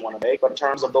art that you want to make, but in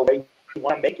terms of the way you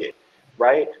want to make it,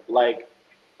 right? Like,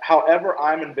 however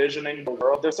I'm envisioning the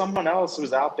world, there's someone else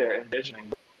who's out there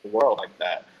envisioning the world like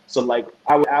that. So, like,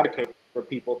 I would advocate for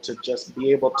people to just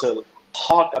be able to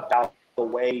talk about the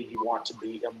way you want to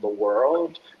be in the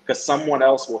world, because someone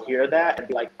else will hear that and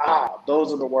be like,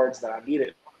 those are the words that I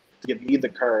needed to give me the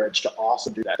courage to also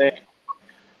do that thing,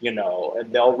 you know,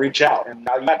 and they'll reach out. And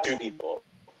now you got two people.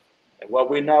 And what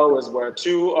we know is where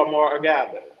two or more are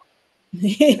gathered.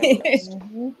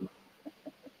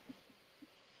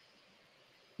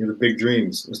 The big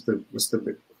dreams. What's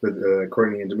the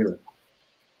Courtney and Jamila?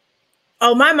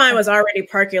 Oh, my mind was already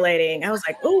percolating. I was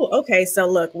like, "Oh, okay. So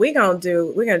look, we're gonna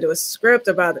do a script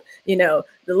about, you know,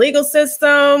 the legal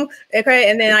system, okay,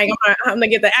 and then I'm gonna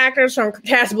get the actors from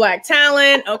Cast Black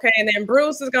Talent, okay, and then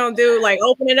Bruce is gonna do like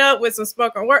open it up with some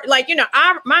spoken word, like, you know,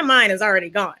 my mind is already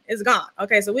gone. It's gone.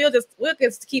 Okay, so we'll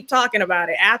just keep talking about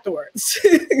it afterwards."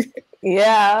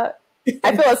 Yeah,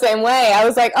 I feel the same way. I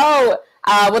was like,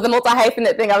 with the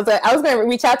multi-hyphenate thing, I was going to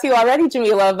reach out to you already,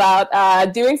 Jamila, about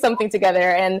doing something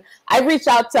together. And I've reached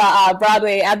out to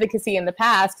Broadway Advocacy in the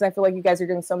past because I feel like you guys are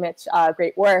doing so much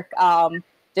great work.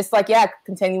 Just like,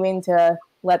 continuing to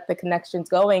let the connections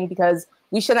going, because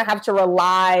we shouldn't have to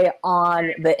rely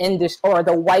on the industry or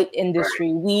the white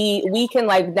industry. We can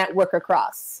like network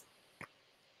across.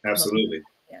 Absolutely.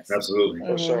 Yes. Absolutely.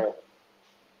 For sure.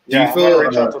 Do you I'm feel gonna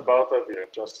reach out to both of you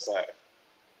just to say.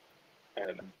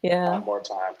 And have more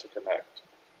time to connect.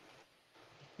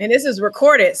 And this is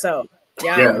recorded, so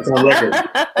yeah, it's on record.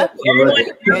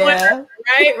 Everyone,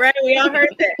 right. We all heard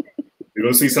that. You're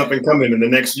gonna see something coming in the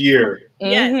next year.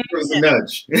 Yes. Give us a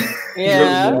nudge.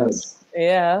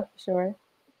 Yeah, sure.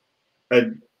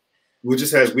 We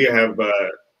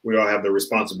all have the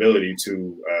responsibility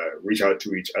to reach out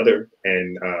to each other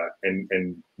and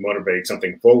motivate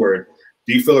something forward.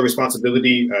 Do you feel a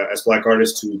responsibility as Black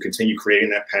artists to continue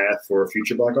creating that path for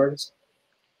future Black artists?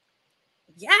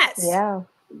 Yes. Yeah.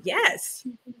 Yes.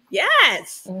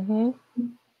 Yes.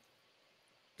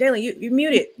 Zhailon, you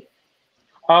muted.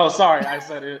 Oh, sorry. I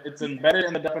said it's embedded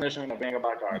in the definition of being a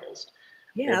Black artist.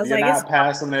 Yeah, if I was you're like, not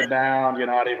passing it down, you're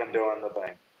not even doing the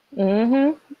thing.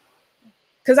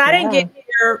 Because I didn't get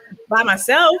here by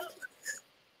myself.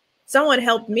 Someone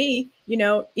helped me, you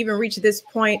know, even reach this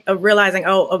point of realizing,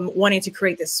 of wanting to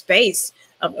create this space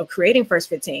of creating First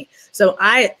 15. So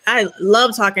I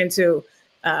love talking to,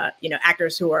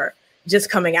 actors who are just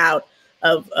coming out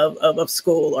of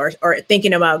school or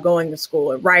thinking about going to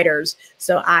school, or writers.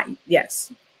 So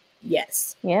yes.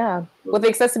 Yeah. With the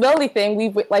accessibility thing, we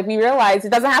realized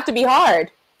it doesn't have to be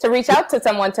hard to reach out to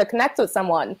someone, to connect with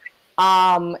someone.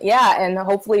 And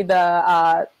hopefully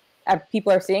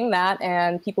people are seeing that,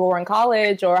 and people who are in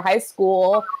college or high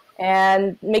school,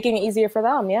 and making it easier for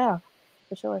them. Yeah,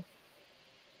 for sure.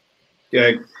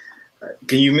 Yeah.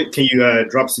 Can you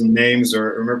drop some names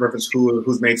or remember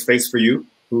who's made space for you?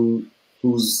 Who's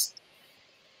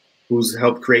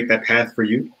helped create that path for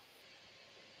you?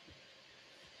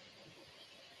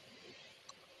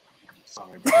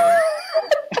 Sorry.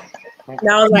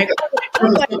 No, I was like,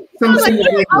 which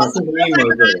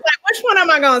one am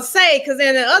I going to say? Because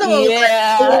then the other one was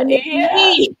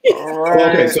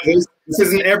Okay, so this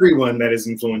isn't everyone that has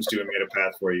influenced you and made a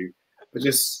path for you, but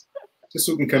just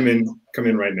who can come in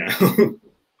right now.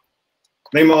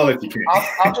 Name all if you can.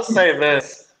 I'll just say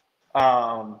this,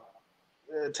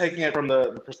 taking it from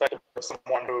the perspective of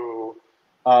someone who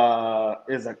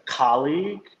is a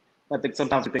colleague. I think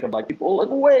sometimes we think of like people like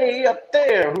way up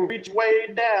there who reach way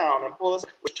down and pull us,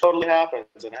 which totally happens,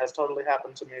 and it has totally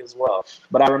happened to me as well.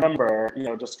 But I remember,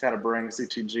 just to kind of bring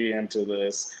CTG into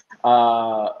this,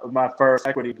 my first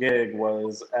equity gig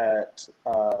was at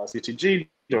CTG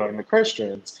doing the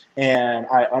Christians, and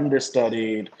I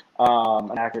understudied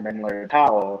an actor named Larry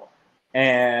Powell,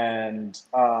 and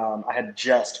I had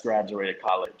just graduated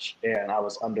college, and I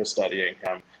was understudying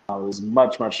him. I was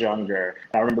much, much younger.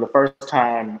 And I remember the first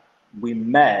time we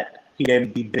met, he gave me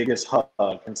the biggest hug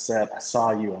and said, "I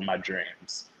saw you in my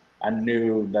dreams. I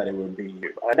knew that it would be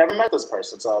you." I never met this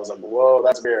person, so I was like, whoa,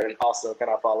 that's weird. And also, can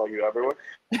I follow you everywhere?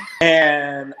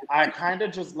 And I kind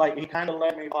of just he kind of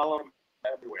let me follow him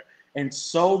everywhere. And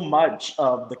so much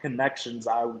of the connections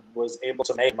I was able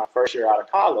to make my first year out of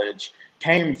college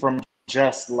came from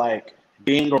just like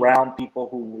being around people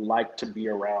who like to be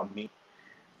around me.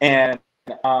 And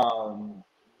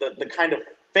the kind of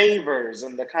favors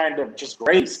and the kind of just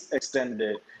grace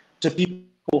extended to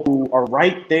people who are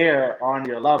right there on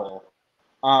your level,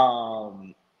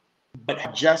 but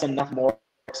have just enough more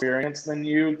experience than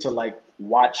you to like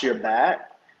watch your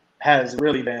back, has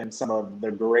really been some of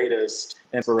the greatest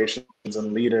inspirations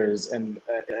and leaders in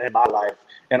my life.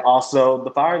 And also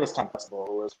the Fire This Time Festival,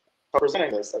 who is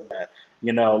presenting this event.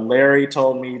 You know, Larry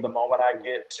told me the moment I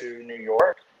get to New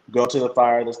York, go to the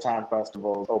Fire This Time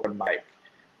Festival open mic.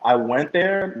 I went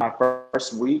there my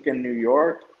first week in New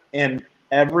York, and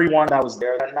everyone that was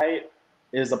there that night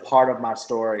is a part of my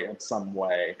story in some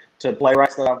way. To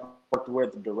playwrights that I've worked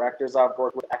with, directors I've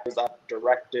worked with, actors I've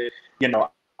directed, you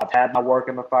know, I've had my work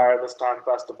in the Fire This Time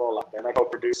Festival. I've been a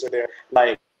co-producer there.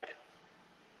 Like,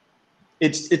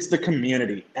 it's the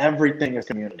community. Everything is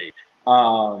community.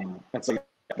 And so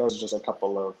those are just a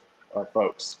couple of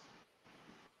folks.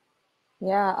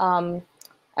 Yeah,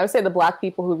 I would say the Black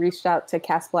people who reached out to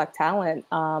Cast Black Talent,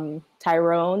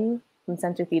 Tyrone from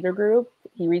Center Theater Group,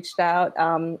 he reached out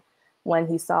when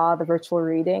he saw the virtual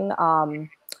reading.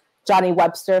 Johnny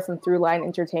Webster from Throughline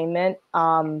Entertainment,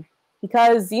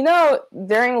 because, you know,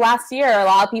 during last year, a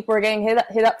lot of people were getting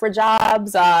hit up for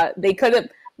jobs. They could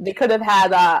have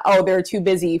had, oh, they're too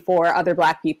busy for other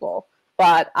Black people.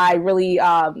 But I really,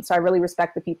 so I really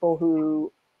respect the people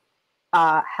who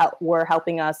were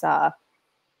helping us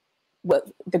with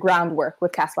the groundwork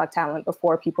with Cast Black Talent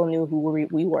before people knew who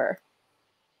we were.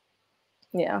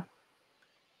 Yeah.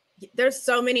 There's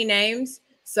so many names.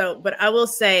 So, but I will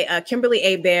say Kimberly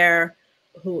A. Bear,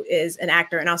 who is an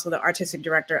actor and also the artistic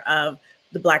director of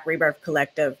the Black Rebirth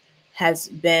Collective, has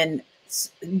been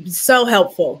so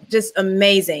helpful, just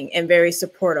amazing and very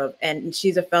supportive. And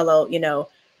she's a fellow, you know,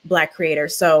 Black creator.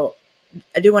 So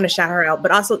I do want to shout her out,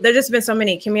 but also there's just been so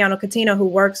many. Kimiano Coutinho, who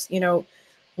works, you know,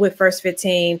 with First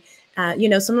 15, you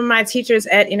know, some of my teachers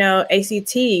at, you know,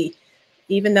 ACT,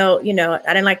 even though, you know,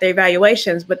 I didn't like their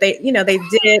evaluations, but they, you know, they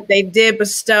did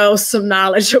bestow some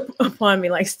knowledge upon me,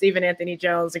 like Stephen Anthony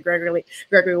Jones and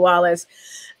Gregory Wallace.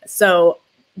 So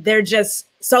they're just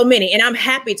so many, and I'm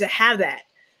happy to have that,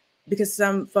 because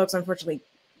some folks unfortunately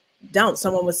don't.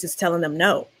 Someone was just telling them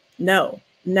no,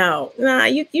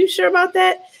 you sure about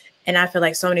that? And I feel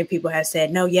like so many people have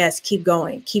said no, yes, keep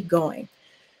going.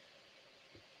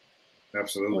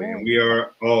 Absolutely, and we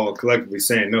are all collectively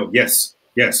saying no, yes,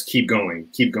 keep going,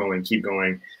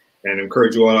 and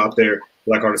encourage you all out there,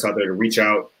 Black artists out there, to reach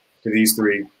out to these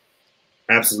three.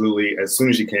 Absolutely, as soon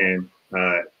as you can,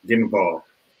 get involved.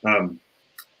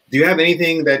 Do you have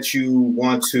anything that you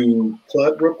want to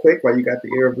plug real quick while you got the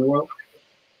ear of the world,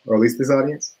 or at least this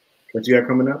audience, that you have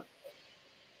coming up?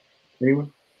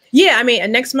 Anyone? Yeah, I mean,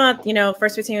 next month, you know,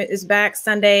 First 15 is back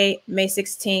Sunday, May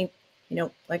 16th. You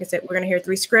know, like I said, we're going to hear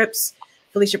 3 scripts: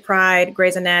 Felicia Pride,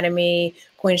 Grey's Anatomy,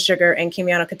 Queen Sugar, and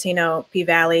Kimiano Coutinho,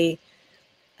 P-Valley,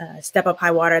 Step Up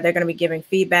High Water. They're going to be giving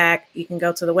feedback. You can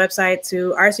go to the website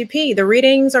to RSVP. The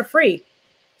readings are free.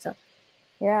 So,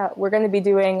 yeah, we're going to be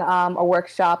doing a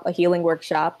workshop, a healing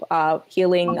workshop,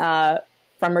 healing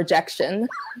from rejection,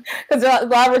 because there's a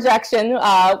lot of rejection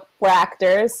for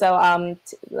actors. So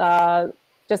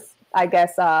just, I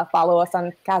guess, follow us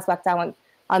on Cast Black Talent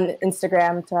on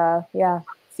Instagram to, yeah,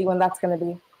 see when that's going to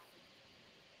be.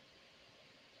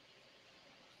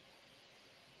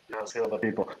 Let's heal the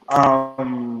people.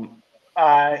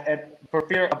 For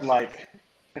fear of like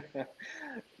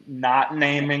not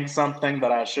naming something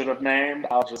that I should have named,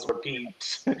 I'll just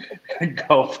repeat: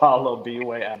 go follow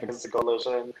Broadway Advocacy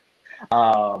Coalition,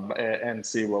 and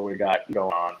see what we got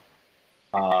going on.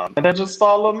 And then just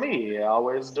follow me,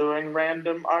 always doing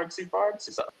random artsy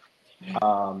fartsy stuff.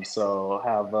 So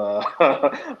have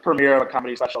a premiere of a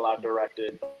comedy special I've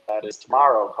directed that is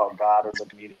tomorrow called God is a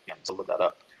Comedian. So look that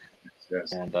up.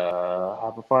 Yes. And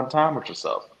have a fun time with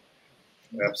yourself.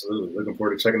 Absolutely. Looking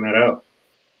forward to checking that out.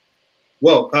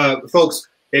 Well, folks,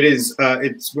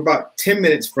 we're about 10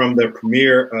 minutes from the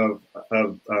premiere of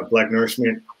Black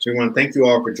Nourishment. So we want to thank you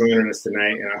all for joining us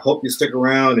tonight. And I hope you stick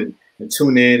around and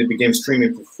tune in. It begins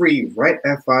streaming for free right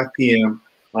at 5 p.m.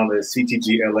 on the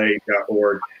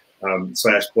ctgla.org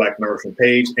 /Black Nourishment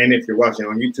page. And if you're watching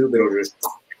on YouTube, it'll just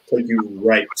take you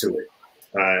right to it.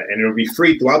 And it'll be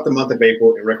free throughout the month of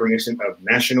April in recognition of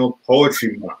National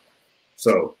Poetry Month.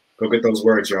 So go get those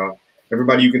words, y'all.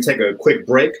 Everybody, you can take a quick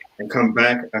break and come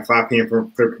back at 5 p.m. for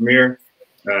the premiere.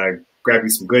 Grab you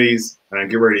some goodies and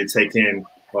get ready to take in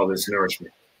all this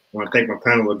nourishment. I want to thank my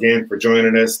panel again for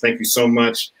joining us. Thank you so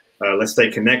much. Let's stay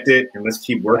connected and let's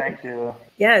keep working. Thank you.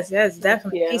 Yes,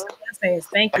 definitely. Yeah. Peace and blessings.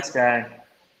 Thank you. Thanks, guy.